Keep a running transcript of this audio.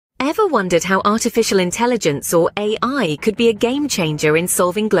Ever wondered how artificial intelligence, or AI, could be a game changer in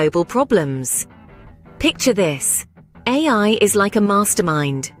solving global problems? Picture this. AI is like a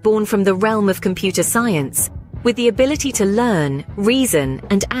mastermind born from the realm of computer science, with the ability to learn, reason,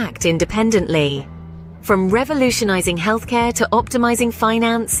 and act independently. From revolutionizing healthcare to optimizing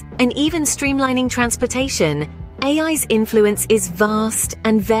finance and even streamlining transportation, AI's influence is vast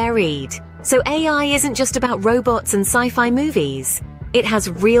and varied. So AI isn't just about robots and sci-fi movies. It has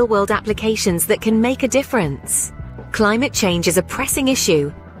real-world applications that can make a difference. Climate change is a pressing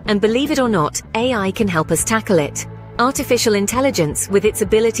issue, and believe it or not, AI can help us tackle it. Artificial intelligence, with its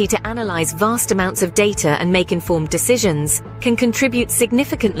ability to analyze vast amounts of data and make informed decisions, can contribute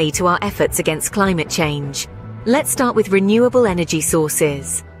significantly to our efforts against climate change. Let's start with renewable energy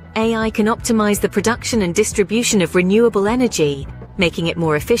sources. AI can optimize the production and distribution of renewable energy, making it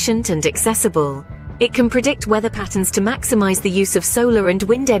more efficient and accessible. It can predict weather patterns to maximize the use of solar and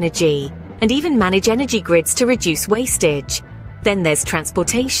wind energy, and even manage energy grids to reduce wastage. Then there's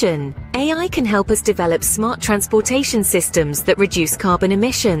transportation. AI can help us develop smart transportation systems that reduce carbon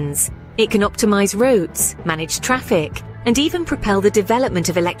emissions. It can optimize routes, manage traffic, and even propel the development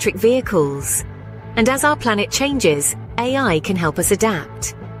of electric vehicles. And as our planet changes, AI can help us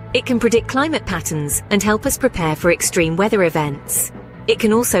adapt. It can predict climate patterns and help us prepare for extreme weather events. It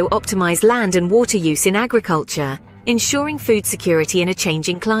can also optimize land and water use in agriculture, ensuring food security in a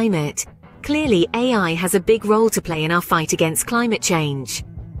changing climate. Clearly, AI has a big role to play in our fight against climate change.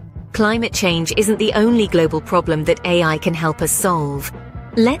 Climate change isn't the only global problem that AI can help us solve.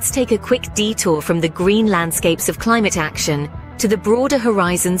 Let's take a quick detour from the green landscapes of climate action to the broader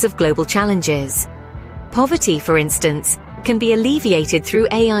horizons of global challenges. Poverty, for instance, can be alleviated through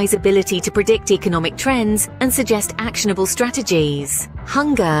AI's ability to predict economic trends and suggest actionable strategies.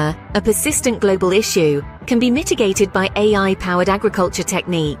 Hunger, a persistent global issue, can be mitigated by AI-powered agriculture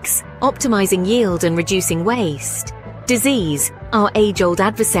techniques, optimizing yield and reducing waste. Disease, our age-old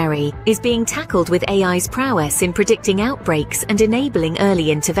adversary, is being tackled with AI's prowess in predicting outbreaks and enabling early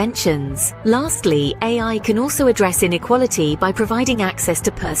interventions. Lastly, AI can also address inequality by providing access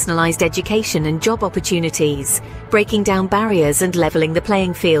to personalized education and job opportunities, breaking down barriers and leveling the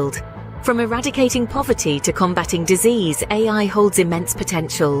playing field. From eradicating poverty to combating disease, AI holds immense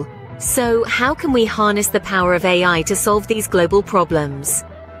potential. So, how can we harness the power of AI to solve these global problems?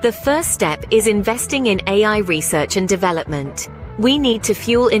 The first step is investing in AI research and development. We need to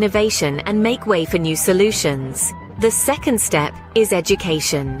fuel innovation and make way for new solutions. The second step is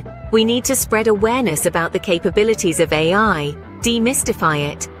education. We need to spread awareness about the capabilities of AI,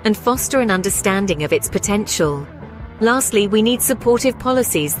 demystify it, and foster an understanding of its potential. Lastly, we need supportive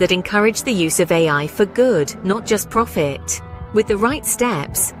policies that encourage the use of AI for good, not just profit. With the right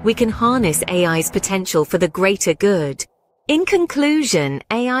steps, we can harness AI's potential for the greater good. In conclusion,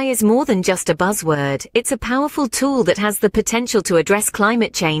 AI is more than just a buzzword. It's a powerful tool that has the potential to address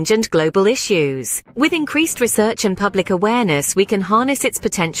climate change and global issues. With increased research and public awareness, we can harness its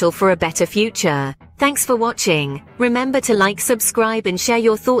potential for a better future. Thanks for watching. Remember to like, subscribe, and share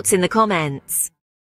your thoughts in the comments.